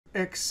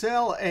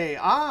Excel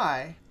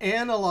AI,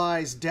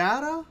 Analyze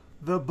Data.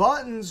 The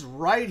button's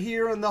right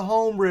here in the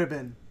Home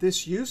ribbon.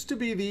 This used to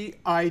be the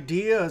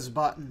Ideas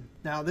button.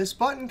 Now this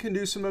button can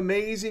do some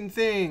amazing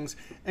things.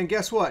 And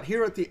guess what?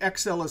 Here at the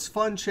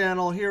excelisfun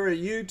channel, here at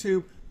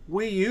YouTube,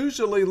 we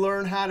usually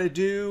learn how to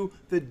do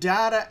the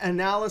data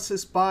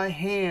analysis by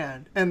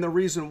hand. And the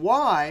reason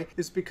why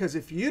is because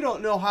if you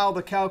don't know how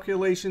the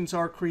calculations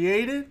are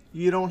created,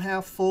 you don't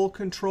have full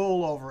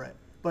control over it.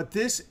 But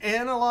this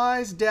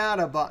Analyze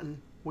Data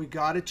button, we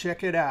got to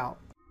check it out.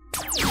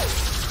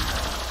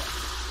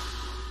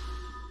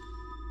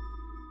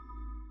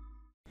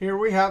 Here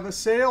we have a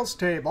sales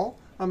table.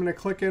 I'm going to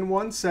click in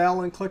one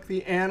cell and click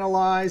the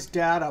Analyze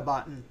Data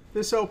button.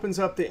 This opens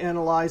up the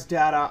Analyze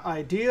Data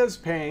Ideas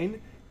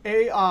pane.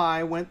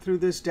 AI went through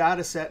this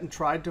data set and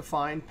tried to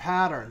find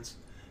patterns.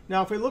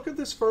 Now, if we look at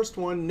this first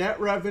one, net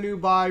revenue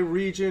by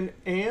region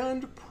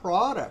and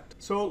product.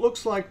 So it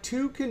looks like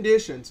two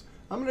conditions.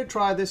 I'm going to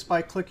try this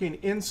by clicking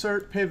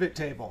Insert Pivot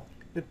Table.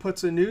 It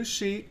puts a new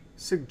sheet,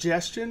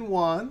 Suggestion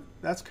 1.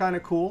 That's kind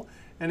of cool.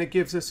 And it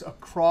gives us a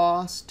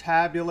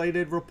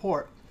cross-tabulated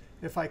report.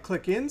 If I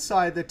click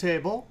inside the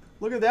table,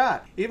 look at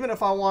that. Even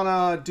if I want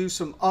to do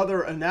some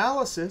other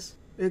analysis,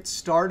 it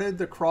started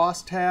the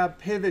cross-tab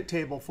pivot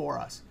table for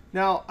us.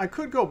 Now, I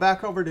could go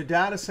back over to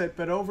Dataset,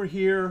 but over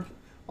here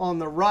on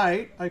the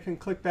right, I can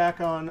click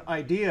back on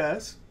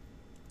Ideas.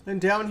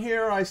 And down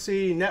here, I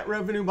see net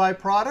revenue by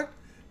product.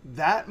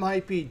 That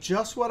might be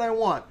just what I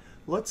want.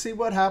 Let's see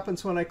what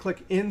happens when I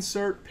click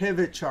Insert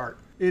Pivot Chart.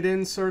 It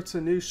inserts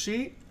a new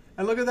sheet.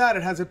 And look at that.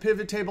 It has a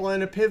pivot table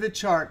and a pivot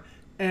chart.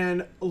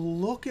 And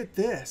look at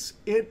this.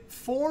 It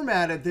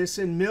formatted this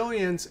in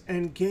millions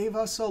and gave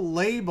us a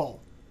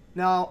label.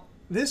 Now,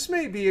 this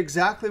may be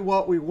exactly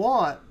what we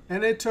want.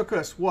 And it took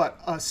us,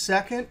 what, a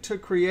second to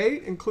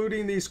create,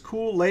 including these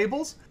cool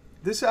labels?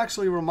 This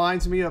actually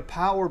reminds me of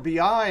Power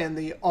BI and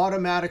the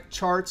automatic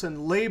charts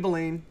and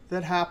labeling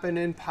that happen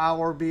in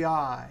Power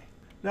BI.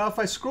 Now, if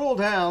I scroll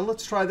down,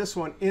 let's try this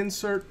one,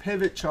 Insert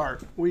Pivot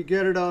Chart. We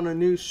get it on a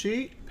new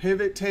sheet,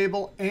 pivot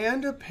table,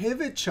 and a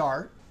pivot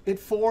chart. It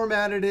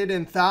formatted it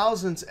in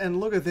thousands. And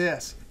look at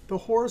this. The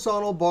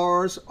horizontal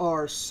bars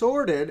are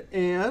sorted,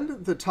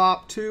 and the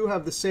top two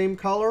have the same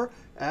color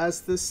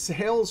as the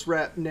sales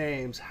rep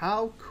names.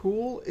 How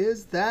cool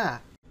is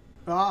that?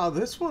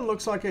 This one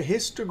looks like a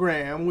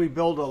histogram. We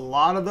build a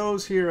lot of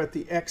those here at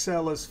the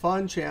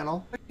excelisfun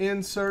channel.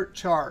 Insert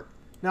chart.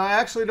 Now, I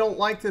actually don't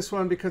like this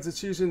one because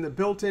it's using the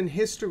built-in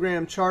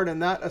histogram chart, and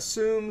that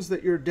assumes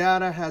that your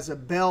data has a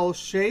bell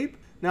shape.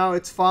 Now,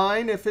 it's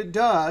fine if it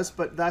does,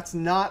 but that's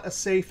not a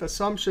safe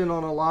assumption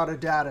on a lot of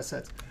data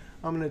sets.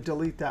 I'm going to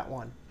delete that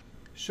one.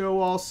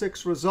 Show all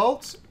 6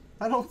 results.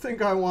 I don't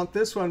think I want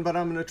this one, but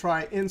I'm going to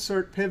try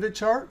Insert Pivot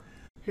Chart.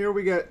 Here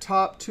we get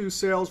top 2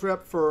 sales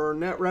rep for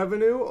net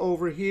revenue.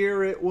 Over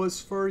here, it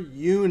was for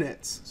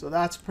units. So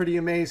that's pretty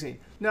amazing.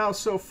 Now,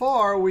 so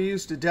far, we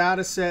used a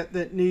data set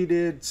that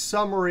needed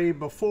summary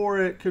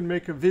before it could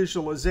make a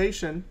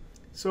visualization.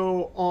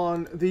 So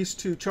on these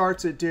 2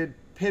 charts, it did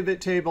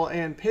pivot table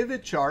and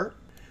pivot chart.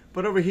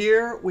 But over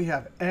here, we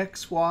have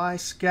XY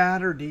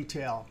scatter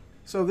detail.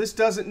 So this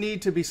doesn't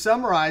need to be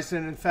summarized.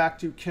 And in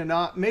fact, you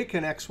cannot make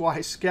an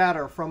XY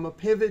scatter from a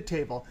pivot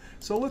table.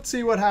 So let's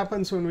see what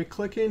happens when we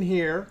click in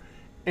here,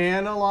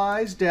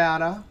 Analyze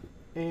Data,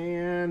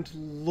 and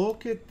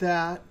look at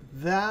that.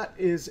 That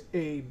is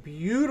a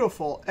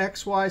beautiful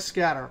XY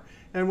scatter.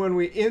 And when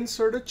we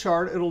insert a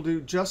chart, it'll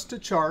do just a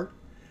chart.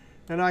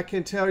 And I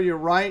can tell you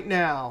right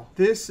now,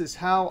 this is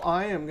how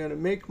I am going to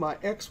make my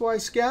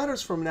XY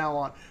scatters from now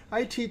on.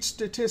 I teach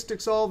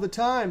statistics all the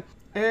time.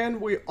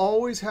 And we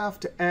always have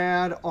to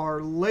add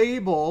our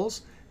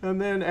labels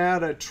and then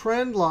add a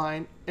trend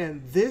line.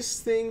 And this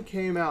thing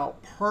came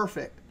out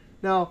perfect.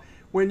 Now,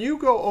 when you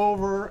go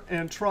over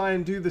and try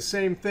and do the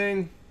same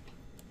thing,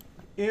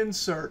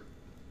 insert,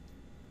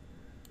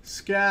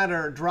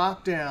 scatter,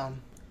 drop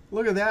down.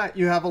 Look at that.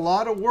 You have a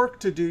lot of work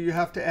to do. You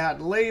have to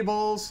add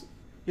labels.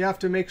 You have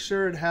to make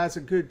sure it has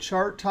a good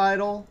chart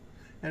title.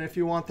 And if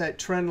you want that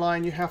trend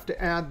line, you have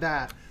to add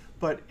that.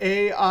 But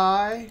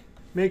AI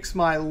makes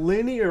my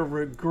linear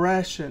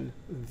regression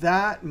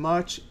that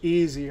much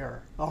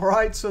easier. All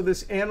right, so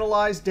this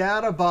Analyze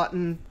Data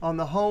button on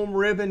the Home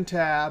ribbon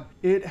tab,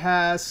 it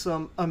has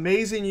some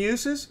amazing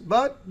uses,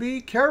 but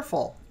be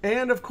careful.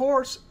 And of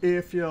course,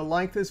 if you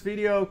like this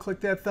video, click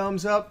that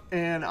thumbs up.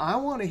 And I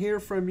want to hear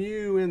from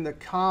you in the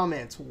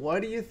comments.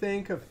 What do you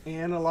think of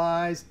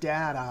Analyze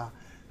Data?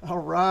 All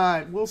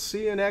right, we'll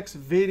see you next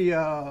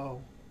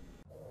video.